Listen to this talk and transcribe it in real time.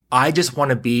I just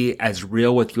want to be as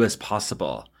real with you as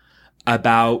possible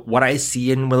about what I see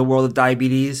in the world of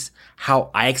diabetes, how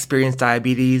I experience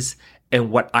diabetes,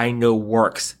 and what I know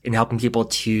works in helping people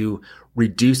to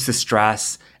reduce the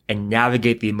stress and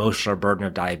navigate the emotional burden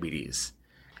of diabetes.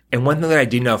 And one thing that I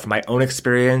do know from my own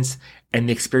experience and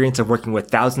the experience of working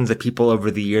with thousands of people over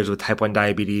the years with type 1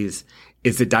 diabetes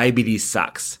is that diabetes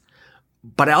sucks.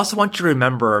 But I also want you to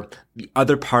remember the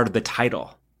other part of the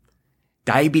title.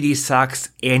 Diabetes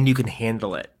sucks and you can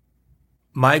handle it.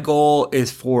 My goal is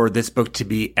for this book to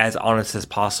be as honest as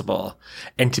possible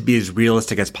and to be as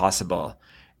realistic as possible.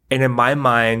 And in my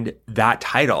mind, that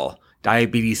title,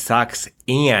 Diabetes Sucks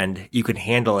and You Can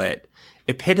Handle It,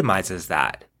 epitomizes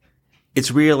that.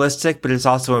 It's realistic, but it's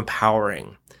also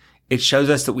empowering. It shows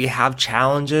us that we have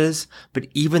challenges, but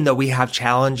even though we have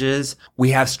challenges,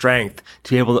 we have strength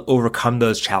to be able to overcome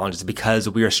those challenges because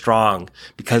we are strong,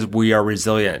 because we are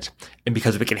resilient, and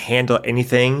because we can handle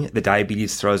anything that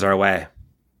diabetes throws our way.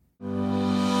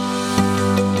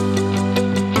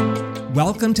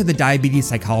 Welcome to the Diabetes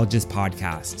Psychologist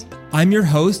Podcast. I'm your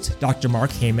host, Dr.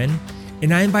 Mark Heyman,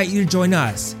 and I invite you to join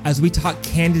us as we talk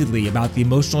candidly about the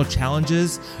emotional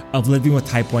challenges of living with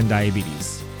type 1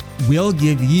 diabetes. We'll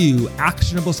give you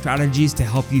actionable strategies to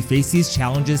help you face these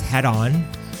challenges head on,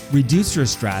 reduce your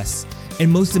stress,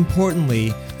 and most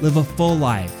importantly, live a full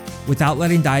life without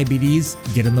letting diabetes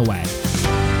get in the way.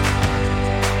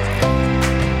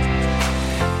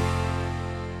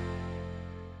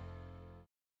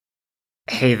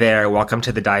 Hey there, welcome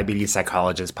to the Diabetes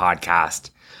Psychologist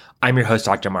Podcast. I'm your host,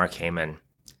 Dr. Mark Heyman.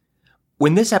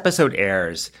 When this episode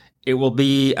airs, it will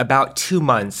be about 2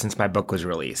 months since my book was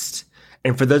released.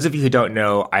 And for those of you who don't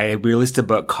know, I released a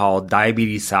book called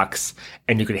Diabetes Sucks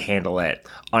and You Can Handle It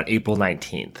on April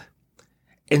 19th.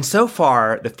 And so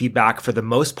far, the feedback for the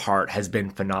most part has been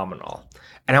phenomenal.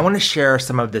 And I want to share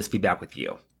some of this feedback with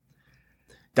you.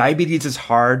 Diabetes is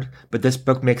hard, but this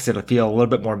book makes it feel a little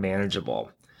bit more manageable.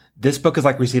 This book is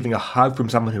like receiving a hug from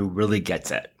someone who really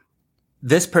gets it.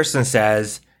 This person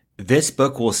says, "This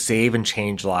book will save and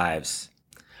change lives.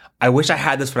 I wish I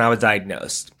had this when I was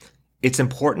diagnosed. It's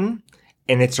important,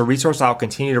 and it's a resource I'll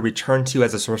continue to return to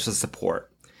as a source of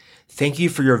support. Thank you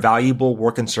for your valuable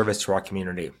work and service to our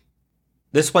community."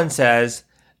 This one says,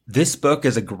 "This book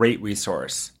is a great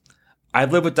resource.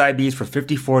 I've lived with diabetes for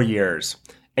 54 years,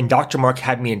 and Dr. Mark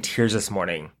had me in tears this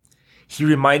morning. He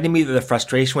reminded me that the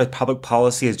frustration with public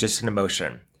policy is just an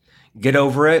emotion. Get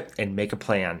over it and make a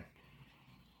plan."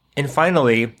 And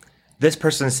finally, this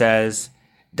person says,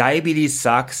 "Diabetes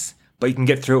sucks, but you can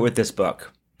get through it with this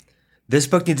book. This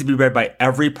book needs to be read by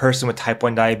every person with type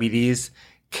 1 diabetes,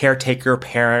 caretaker,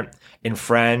 parent, and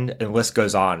friend, and the list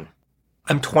goes on.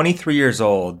 I'm 23 years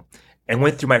old and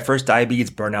went through my first diabetes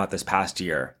burnout this past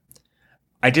year.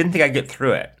 I didn't think I'd get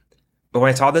through it, but when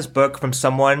I saw this book from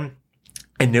someone,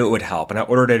 I knew it would help, and I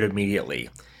ordered it immediately.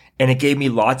 And it gave me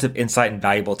lots of insight and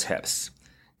valuable tips.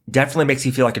 Definitely makes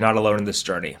you feel like you're not alone in this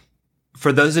journey."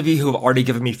 For those of you who have already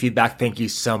given me feedback, thank you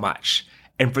so much.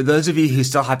 And for those of you who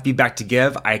still have feedback to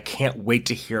give, I can't wait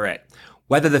to hear it.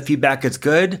 Whether the feedback is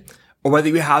good, or whether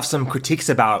you have some critiques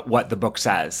about what the book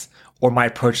says, or my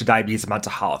approach to diabetes and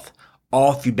mental health,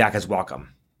 all feedback is welcome.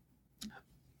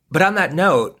 But on that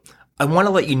note, I want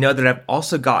to let you know that I've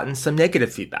also gotten some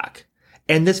negative feedback.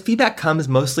 And this feedback comes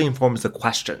mostly in forms of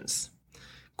questions.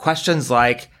 Questions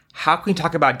like, how can you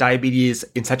talk about diabetes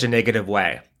in such a negative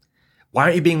way? Why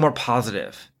aren't you being more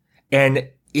positive? And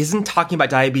isn't talking about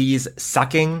diabetes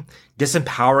sucking,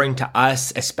 disempowering to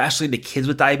us, especially the kids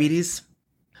with diabetes?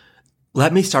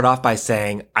 Let me start off by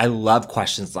saying I love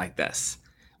questions like this,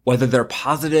 whether they're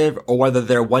positive or whether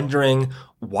they're wondering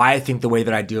why I think the way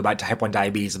that I do about type 1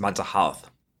 diabetes and mental health.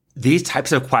 These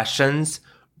types of questions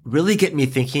really get me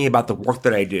thinking about the work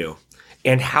that I do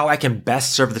and how I can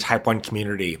best serve the type 1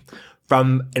 community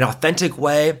from an authentic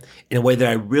way, in a way that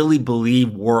I really believe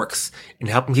works in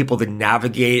helping people to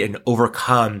navigate and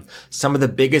overcome some of the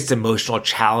biggest emotional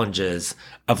challenges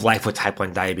of life with type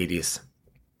 1 diabetes.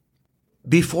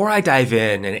 Before I dive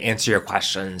in and answer your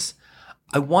questions,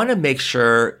 I want to make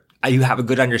sure you have a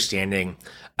good understanding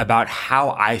about how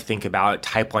I think about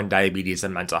type 1 diabetes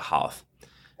and mental health.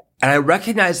 And I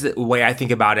recognize that the way I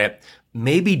think about it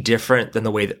may be different than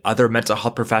the way that other mental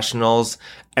health professionals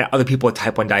and other people with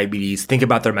type 1 diabetes think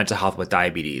about their mental health with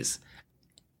diabetes.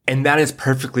 And that is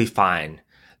perfectly fine.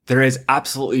 There is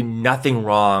absolutely nothing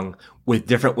wrong with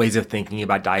different ways of thinking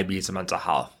about diabetes and mental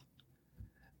health.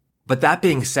 But that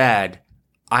being said,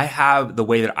 I have the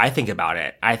way that I think about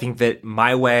it. I think that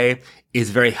my way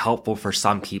is very helpful for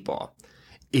some people.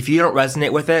 If you don't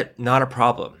resonate with it, not a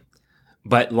problem.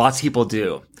 But lots of people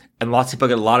do. and lots of people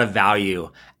get a lot of value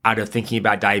out of thinking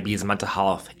about diabetes and mental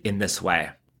health in this way.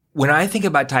 When I think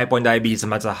about type 1 diabetes and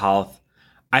mental health,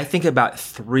 I think about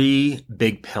three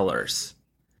big pillars.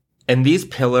 And these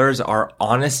pillars are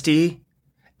honesty,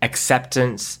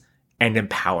 acceptance, and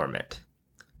empowerment.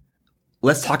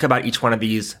 Let's talk about each one of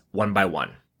these one by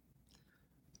one.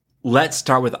 Let's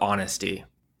start with honesty.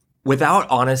 Without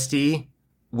honesty,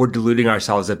 we're deluding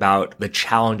ourselves about the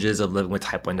challenges of living with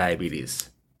type 1 diabetes.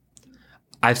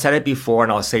 I've said it before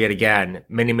and I'll say it again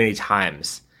many, many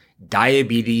times.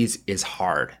 Diabetes is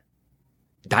hard.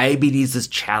 Diabetes is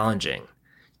challenging.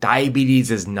 Diabetes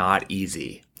is not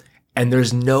easy. And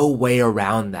there's no way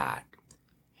around that.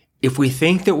 If we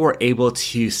think that we're able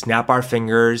to snap our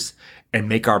fingers and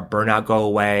make our burnout go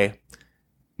away,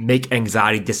 make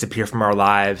anxiety disappear from our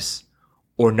lives,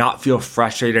 or not feel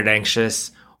frustrated,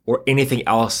 anxious, or anything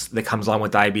else that comes along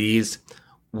with diabetes,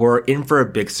 we're in for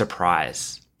a big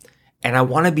surprise. And I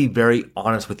want to be very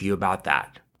honest with you about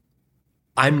that.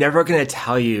 I'm never going to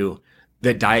tell you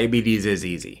that diabetes is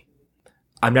easy.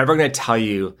 I'm never going to tell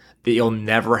you that you'll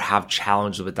never have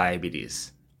challenges with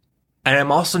diabetes. And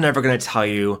I'm also never going to tell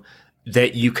you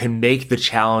that you can make the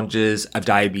challenges of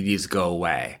diabetes go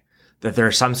away, that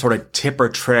there's some sort of tip or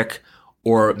trick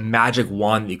or magic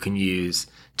wand that you can use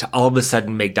to all of a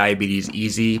sudden make diabetes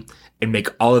easy and make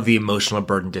all of the emotional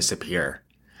burden disappear.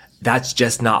 That's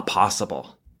just not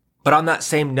possible. But on that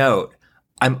same note,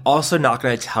 I'm also not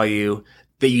going to tell you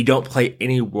that you don't play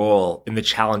any role in the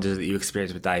challenges that you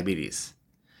experience with diabetes.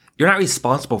 You're not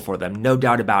responsible for them, no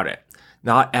doubt about it.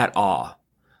 Not at all.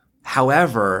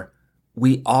 However,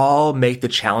 we all make the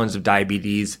challenge of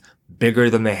diabetes bigger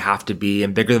than they have to be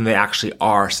and bigger than they actually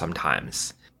are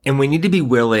sometimes. And we need to be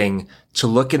willing to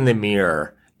look in the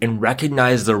mirror and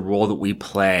recognize the role that we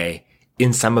play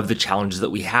in some of the challenges that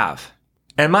we have.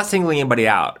 And I'm not singling anybody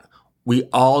out. We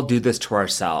all do this to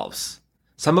ourselves.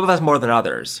 Some of us more than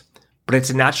others, but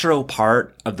it's a natural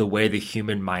part of the way the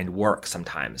human mind works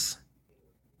sometimes.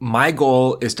 My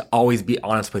goal is to always be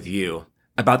honest with you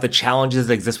about the challenges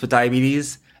that exist with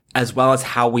diabetes, as well as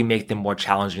how we make them more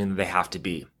challenging than they have to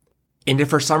be. And if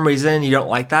for some reason you don't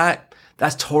like that,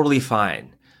 that's totally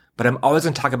fine. But I'm always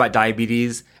going to talk about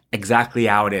diabetes exactly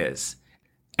how it is.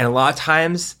 And a lot of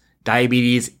times,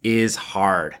 diabetes is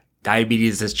hard.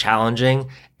 Diabetes is challenging,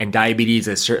 and diabetes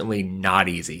is certainly not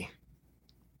easy.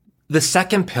 The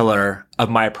second pillar of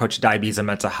my approach to diabetes and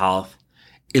mental health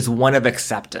is one of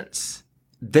acceptance.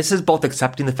 This is both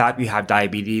accepting the fact that you have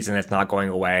diabetes and it's not going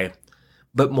away,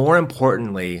 but more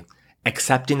importantly,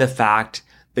 accepting the fact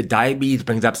that diabetes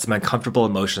brings up some uncomfortable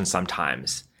emotions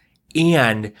sometimes,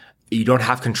 and you don't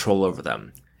have control over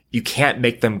them. You can't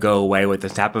make them go away with the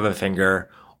snap of a finger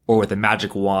or with a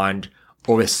magic wand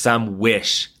or with some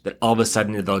wish that all of a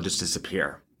sudden they'll just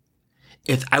disappear.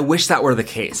 I wish that were the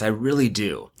case. I really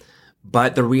do.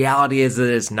 But the reality is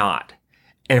that it's not.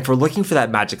 And if we're looking for that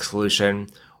magic solution,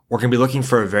 we're going to be looking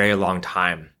for a very long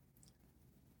time.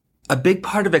 A big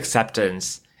part of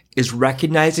acceptance is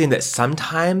recognizing that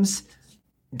sometimes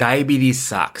diabetes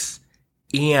sucks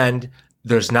and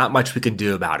there's not much we can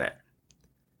do about it.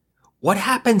 What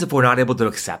happens if we're not able to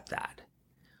accept that?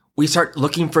 We start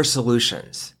looking for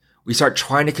solutions. We start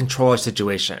trying to control our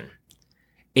situation.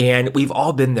 And we've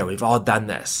all been there. We've all done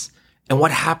this. And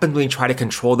what happens when we try to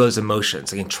control those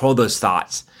emotions and control those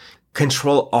thoughts?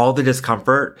 Control all the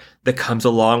discomfort that comes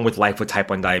along with life with type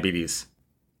 1 diabetes.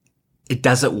 It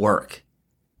doesn't work.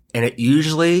 And it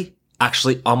usually,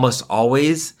 actually almost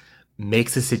always,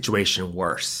 makes the situation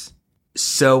worse.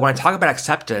 So when I talk about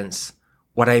acceptance,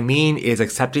 what I mean is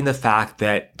accepting the fact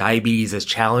that diabetes is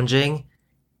challenging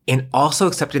and also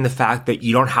accepting the fact that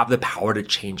you don't have the power to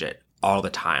change it all the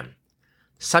time.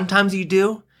 Sometimes you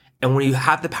do, and when you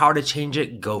have the power to change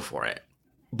it, go for it.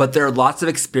 But there are lots of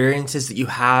experiences that you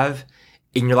have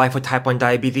in your life with type 1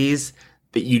 diabetes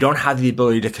that you don't have the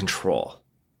ability to control.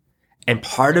 And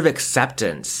part of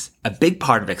acceptance, a big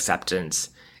part of acceptance,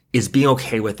 is being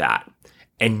okay with that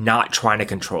and not trying to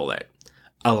control it.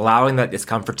 Allowing that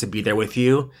discomfort to be there with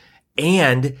you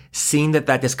and seeing that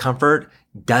that discomfort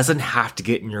doesn't have to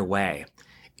get in your way.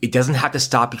 It doesn't have to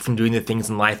stop you from doing the things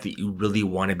in life that you really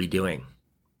want to be doing.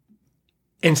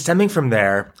 And stemming from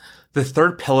there, the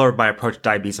third pillar of my approach to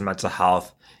diabetes and mental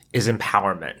health is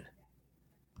empowerment.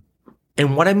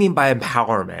 And what I mean by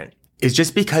empowerment is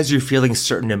just because you're feeling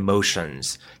certain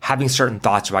emotions, having certain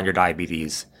thoughts around your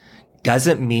diabetes,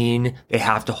 doesn't mean they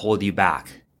have to hold you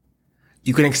back.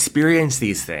 You can experience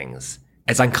these things,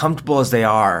 as uncomfortable as they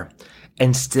are,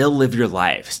 and still live your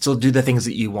life, still do the things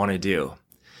that you want to do.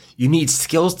 You need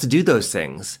skills to do those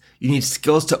things. You need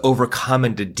skills to overcome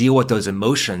and to deal with those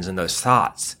emotions and those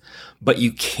thoughts. But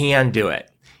you can do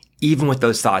it. even with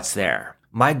those thoughts there.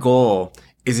 My goal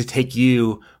is to take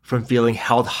you from feeling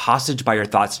held hostage by your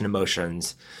thoughts and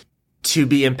emotions to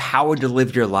be empowered to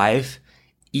live your life,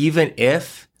 even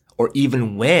if or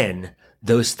even when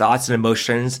those thoughts and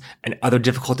emotions and other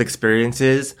difficult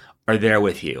experiences are there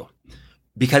with you.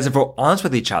 Because if we're honest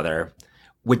with each other,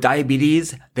 with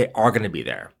diabetes, they are going to be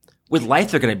there. With life,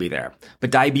 they're going to be there.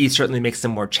 But diabetes certainly makes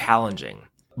them more challenging.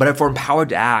 But if we're empowered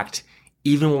to act,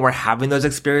 even when we're having those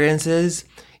experiences,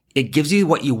 it gives you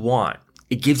what you want.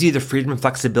 It gives you the freedom and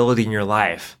flexibility in your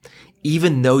life,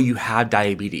 even though you have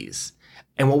diabetes.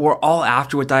 And what we're all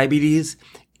after with diabetes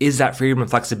is that freedom and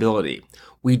flexibility.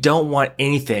 We don't want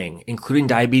anything, including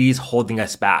diabetes, holding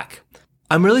us back.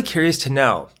 I'm really curious to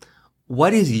know,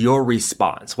 what is your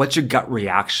response? What's your gut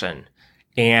reaction?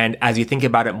 And as you think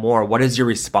about it more, what is your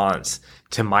response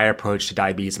to my approach to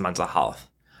diabetes and mental health?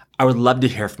 I would love to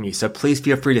hear from you. So please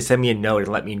feel free to send me a note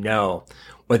and let me know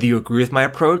whether you agree with my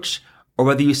approach or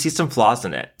whether you see some flaws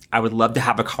in it. I would love to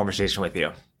have a conversation with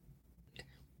you.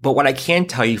 But what I can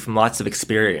tell you from lots of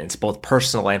experience, both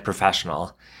personal and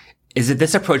professional, is that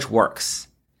this approach works.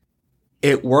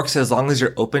 It works as long as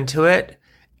you're open to it,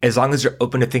 as long as you're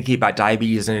open to thinking about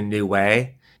diabetes in a new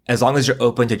way, as long as you're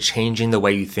open to changing the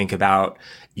way you think about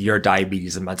your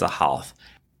diabetes and mental health,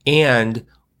 and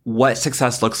what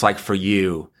success looks like for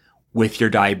you with your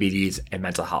diabetes and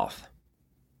mental health.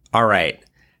 All right.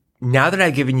 Now that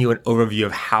I've given you an overview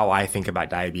of how I think about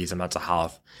diabetes and mental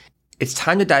health, it's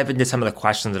time to dive into some of the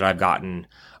questions that I've gotten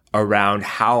around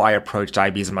how I approach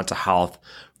diabetes and mental health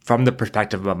from the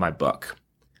perspective of my book.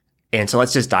 And so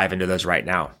let's just dive into those right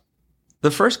now.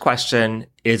 The first question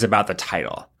is about the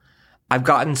title. I've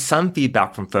gotten some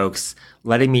feedback from folks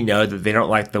letting me know that they don't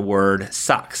like the word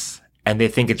sucks, and they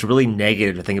think it's really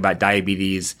negative to think about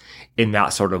diabetes in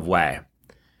that sort of way.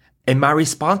 And my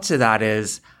response to that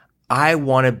is, I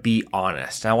want to be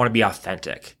honest, and I want to be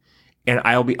authentic. And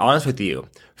I will be honest with you.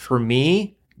 For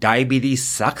me, diabetes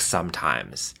sucks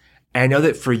sometimes. And I know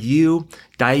that for you,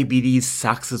 diabetes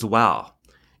sucks as well.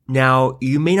 Now,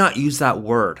 you may not use that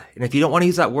word. And if you don't want to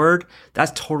use that word,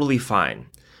 that's totally fine.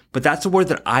 But that's the word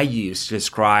that I use to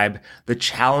describe the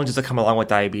challenges that come along with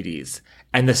diabetes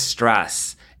and the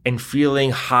stress and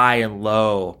feeling high and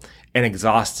low and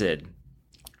exhausted.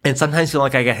 And sometimes feeling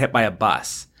like I get hit by a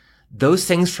bus. Those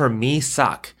things for me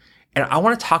suck. And I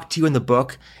want to talk to you in the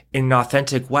book in an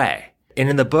authentic way. And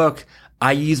in the book,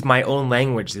 I use my own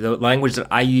language, the language that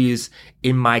I use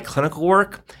in my clinical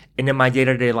work and in my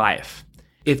day-to-day life.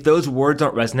 If those words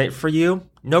don't resonate for you,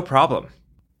 no problem.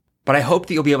 But I hope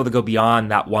that you'll be able to go beyond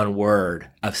that one word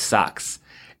of sucks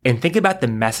and think about the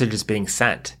message that's being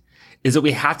sent. Is that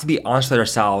we have to be honest with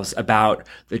ourselves about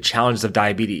the challenges of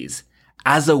diabetes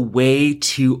as a way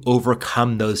to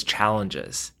overcome those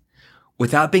challenges.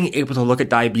 Without being able to look at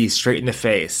diabetes straight in the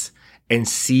face and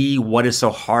see what is so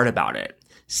hard about it,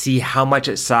 see how much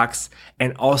it sucks,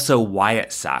 and also why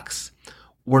it sucks,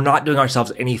 we're not doing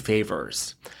ourselves any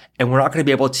favors. And we're not going to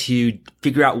be able to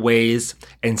figure out ways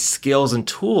and skills and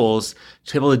tools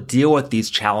to be able to deal with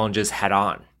these challenges head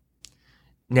on.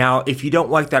 Now, if you don't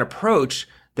like that approach,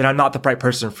 then I'm not the right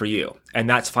person for you. And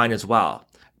that's fine as well.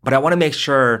 But I want to make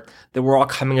sure that we're all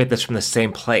coming at this from the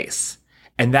same place.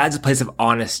 And that's a place of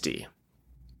honesty.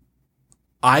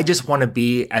 I just want to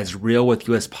be as real with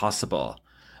you as possible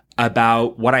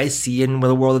about what I see in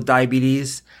the world of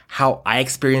diabetes, how I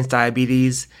experience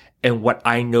diabetes, and what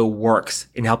I know works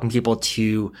in helping people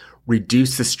to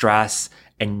reduce the stress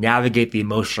and navigate the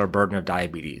emotional burden of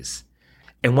diabetes.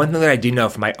 And one thing that I do know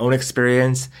from my own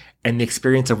experience and the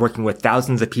experience of working with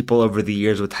thousands of people over the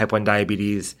years with type 1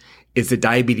 diabetes is that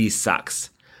diabetes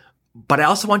sucks. But I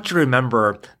also want you to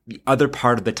remember the other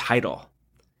part of the title.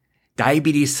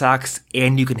 Diabetes sucks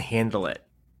and you can handle it.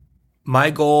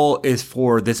 My goal is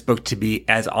for this book to be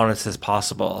as honest as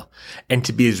possible and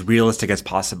to be as realistic as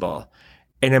possible.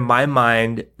 And in my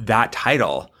mind, that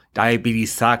title,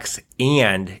 Diabetes Sucks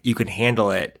and You Can Handle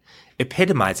It,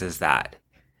 epitomizes that.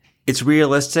 It's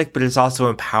realistic, but it's also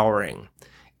empowering.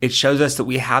 It shows us that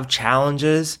we have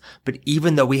challenges, but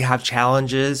even though we have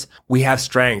challenges, we have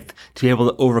strength to be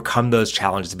able to overcome those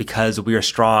challenges because we are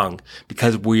strong,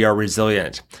 because we are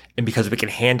resilient, and because we can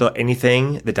handle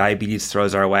anything that diabetes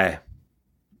throws our way.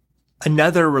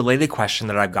 Another related question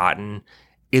that I've gotten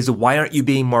is, why aren't you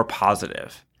being more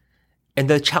positive? And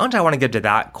the challenge I want to give to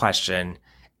that question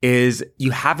is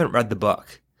you haven't read the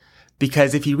book.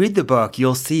 Because if you read the book,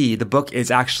 you'll see the book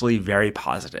is actually very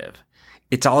positive.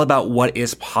 It's all about what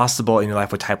is possible in your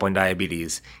life with type 1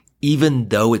 diabetes, even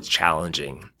though it's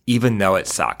challenging, even though it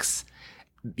sucks.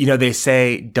 You know, they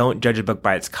say, don't judge a book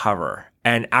by its cover.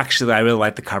 And actually, I really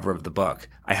like the cover of the book.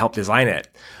 I helped design it.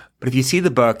 But if you see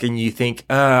the book and you think,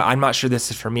 I'm not sure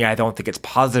this is for me, I don't think it's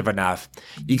positive enough,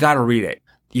 you got to read it.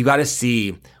 You got to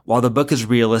see, while the book is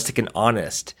realistic and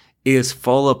honest, it is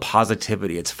full of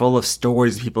positivity. It's full of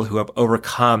stories of people who have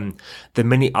overcome the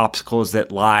many obstacles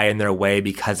that lie in their way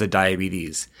because of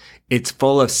diabetes. It's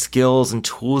full of skills and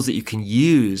tools that you can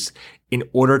use in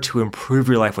order to improve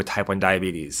your life with type 1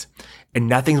 diabetes. And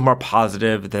nothing's more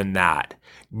positive than that.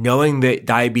 Knowing that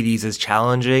diabetes is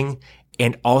challenging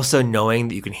and also knowing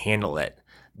that you can handle it.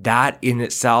 That in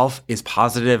itself is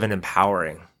positive and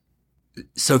empowering.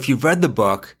 So if you've read the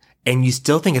book and you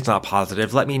still think it's not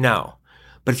positive, let me know.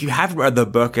 But if you haven't read the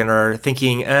book and are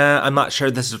thinking, I'm not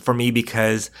sure this is for me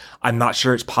because I'm not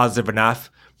sure it's positive enough,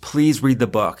 please read the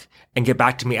book and get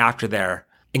back to me after there.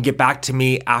 And get back to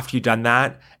me after you've done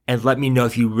that and let me know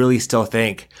if you really still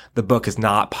think the book is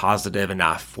not positive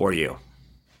enough for you.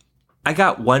 I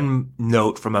got one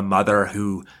note from a mother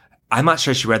who, I'm not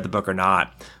sure she read the book or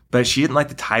not, but she didn't like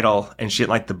the title and she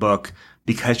didn't like the book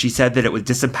because she said that it was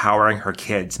disempowering her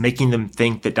kids, making them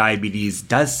think that diabetes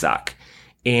does suck.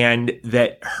 And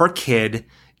that her kid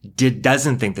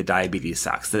doesn't think that diabetes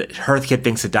sucks, that her kid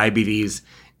thinks that diabetes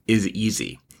is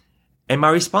easy. And my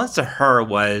response to her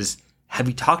was, have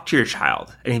you talked to your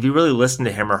child? And have you really listened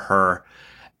to him or her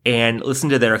and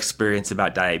listened to their experience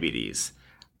about diabetes?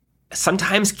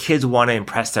 Sometimes kids want to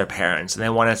impress their parents and they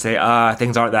want to say,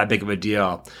 things aren't that big of a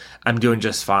deal. I'm doing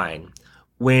just fine.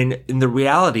 When in the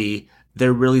reality,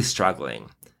 they're really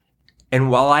struggling. And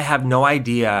while I have no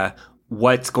idea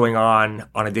what's going on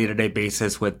a day-to-day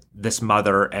basis with this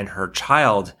mother and her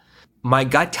child, my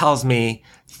gut tells me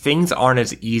things aren't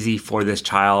as easy for this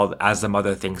child as the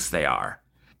mother thinks they are.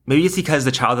 Maybe it's because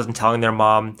the child isn't telling their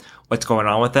mom what's going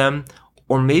on with them,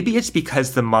 or maybe it's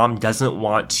because the mom doesn't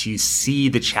want to see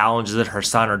the challenges that her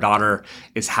son or daughter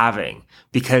is having,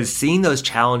 because seeing those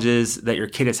challenges that your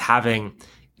kid is having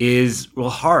is real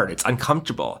hard. It's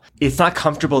uncomfortable. It's not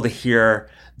comfortable to hear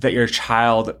that your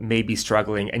child may be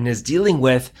struggling and is dealing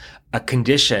with a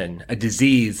condition, a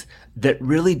disease that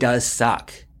really does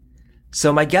suck.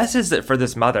 So my guess is that for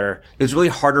this mother, it was really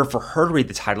harder for her to read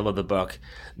the title of the book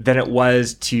than it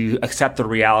was to accept the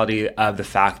reality of the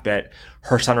fact that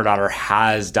her son or daughter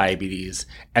has diabetes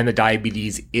and the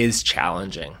diabetes is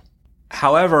challenging.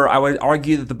 However, I would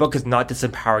argue that the book is not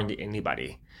disempowering to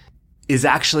anybody. It is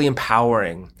actually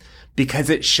empowering because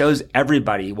it shows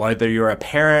everybody, whether you're a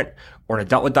parent or an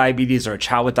adult with diabetes or a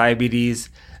child with diabetes,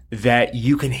 that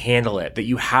you can handle it, that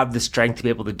you have the strength to be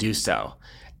able to do so.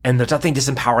 And there's nothing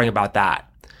disempowering about that.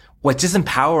 What's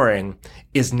disempowering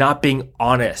is not being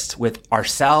honest with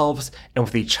ourselves and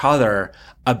with each other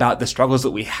about the struggles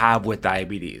that we have with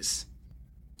diabetes.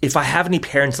 If I have any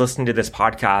parents listening to this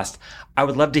podcast, I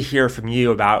would love to hear from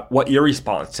you about what your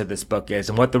response to this book is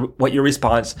and what your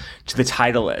response to the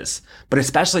title is, but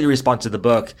especially your response to the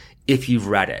book if you've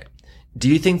read it. Do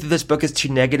you think that this book is too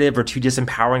negative or too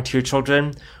disempowering to your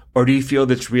children? Or do you feel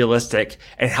that it's realistic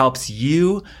and helps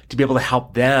you to be able to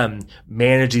help them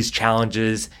manage these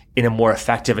challenges in a more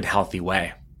effective and healthy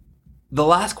way? The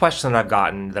last question that I've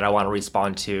gotten that I want to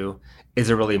respond to is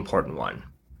a really important one.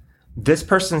 This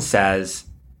person says,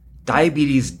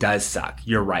 diabetes does suck.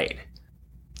 You're right.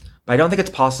 But I don't think it's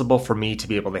possible for me to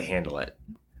be able to handle it.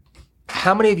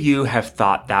 How many of you have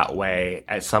thought that way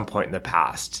at some point in the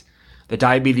past? The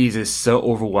diabetes is so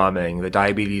overwhelming. The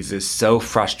diabetes is so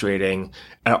frustrating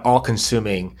and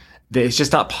all-consuming that it's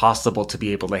just not possible to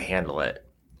be able to handle it.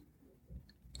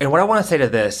 And what I want to say to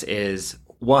this is,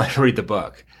 one, read the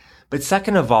book. But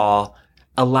second of all,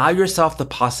 allow yourself the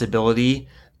possibility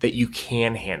that you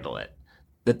can handle it,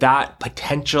 that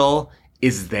potential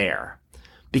is there.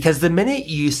 Because the minute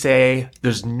you say,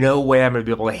 there's no way I'm going to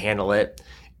be able to handle it,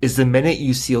 is the minute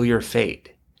you seal your fate.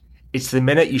 It's the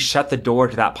minute you shut the door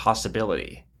to that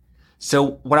possibility.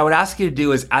 So what I would ask you to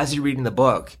do is, as you're reading the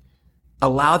book,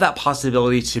 allow that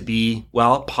possibility to be,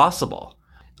 possible.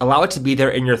 Allow it to be there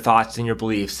in your thoughts and your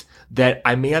beliefs that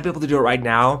I may not be able to do it right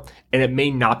now, and it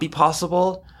may not be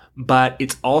possible, but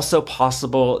it's also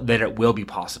possible that it will be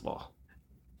possible.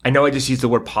 I know I just used the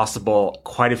word possible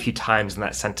quite a few times in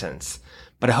that sentence,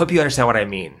 but I hope you understand what I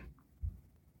mean.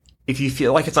 If you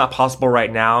feel like it's not possible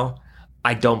right now,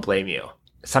 I don't blame you.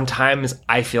 Sometimes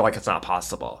I feel like it's not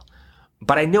possible,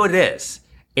 but I know it is.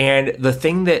 And the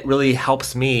thing that really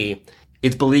helps me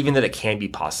is believing that it can be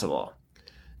possible.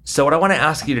 So what I want to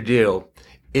ask you to do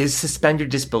is suspend your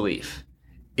disbelief,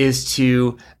 is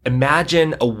to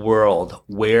imagine a world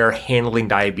where handling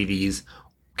diabetes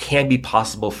can be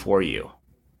possible for you.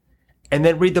 And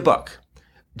then read the book,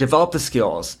 develop the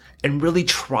skills, and really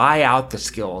try out the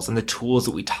skills and the tools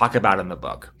that we talk about in the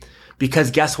book.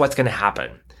 Because guess what's going to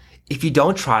happen? If you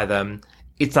don't try them,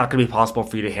 it's not going to be possible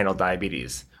for you to handle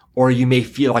diabetes, or you may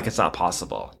feel like it's not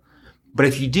possible. But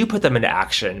if you do put them into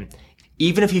action,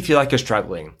 even if you feel like you're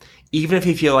struggling, even if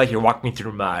you feel like you're walking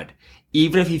through mud,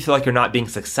 even if you feel like you're not being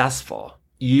successful,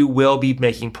 you will be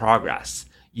making progress.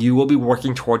 You will be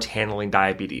working towards handling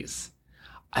diabetes.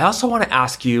 I also want to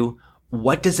ask you,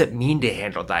 what does it mean to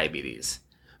handle diabetes?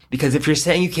 Because if you're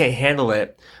saying you can't handle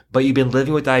it, but you've been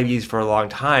living with diabetes for a long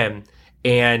time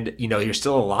and you're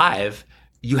still alive,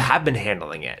 you have been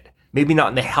handling it. Maybe not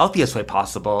in the healthiest way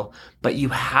possible, but you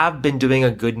have been doing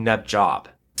a good enough job.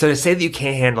 So to say that you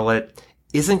can't handle it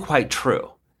isn't quite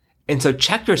true. And so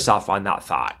check yourself on that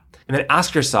thought and then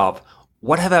ask yourself,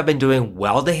 what have I been doing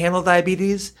well to handle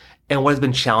diabetes and what has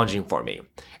been challenging for me?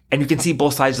 And you can see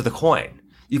both sides of the coin.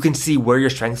 You can see where your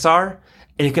strengths are,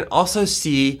 and you can also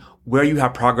see where you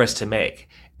have progress to make.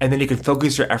 And then you can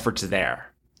focus your efforts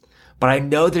there. But I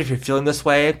know that if you're feeling this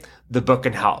way, the book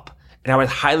can help. And I would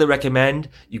highly recommend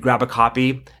you grab a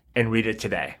copy and read it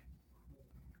today.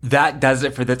 That does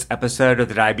it for this episode of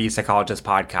the Diabetes Psychologist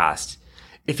Podcast.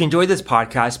 If you enjoyed this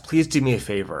podcast, please do me a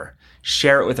favor.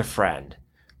 Share it with a friend.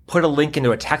 Put a link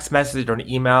into a text message or an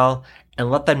email and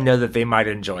let them know that they might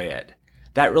enjoy it.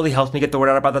 That really helps me get the word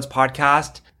out about this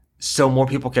podcast so more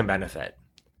people can benefit.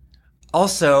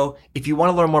 Also, if you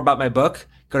want to learn more about my book,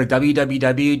 go to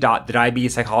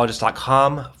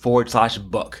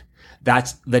www.thediabetespsychologist.com/book.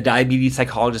 That's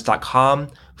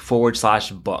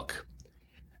thediabetespsychologist.com/book.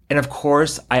 And of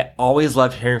course, I always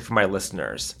love hearing from my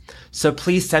listeners. So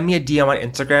please send me a DM on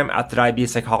Instagram at The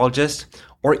Diabetes Psychologist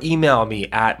or email me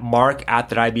at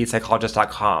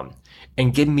mark@thediabetespsychologist.com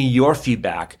and give me your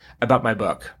feedback about my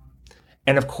book.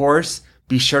 And of course,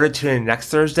 be sure to tune in next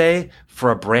Thursday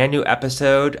for a brand new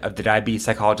episode of the Diabetes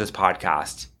Psychologist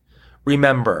Podcast.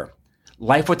 Remember,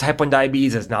 life with type 1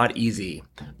 diabetes is not easy,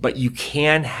 but you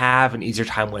can have an easier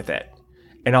time with it.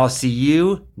 And I'll see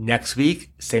you next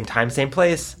week, same time, same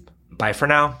place. Bye for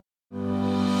now.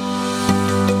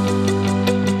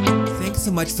 Thanks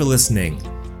so much for listening.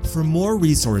 For more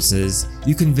resources,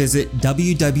 you can visit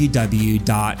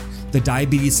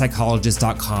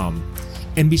www.thediabetespsychologist.com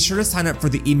and be sure to sign up for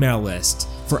the email list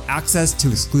for access to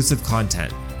exclusive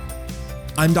content.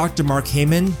 I'm Dr. Mark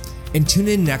Heyman, and tune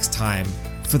in next time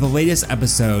for the latest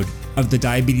episode of the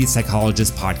Diabetes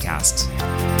Psychologist Podcast.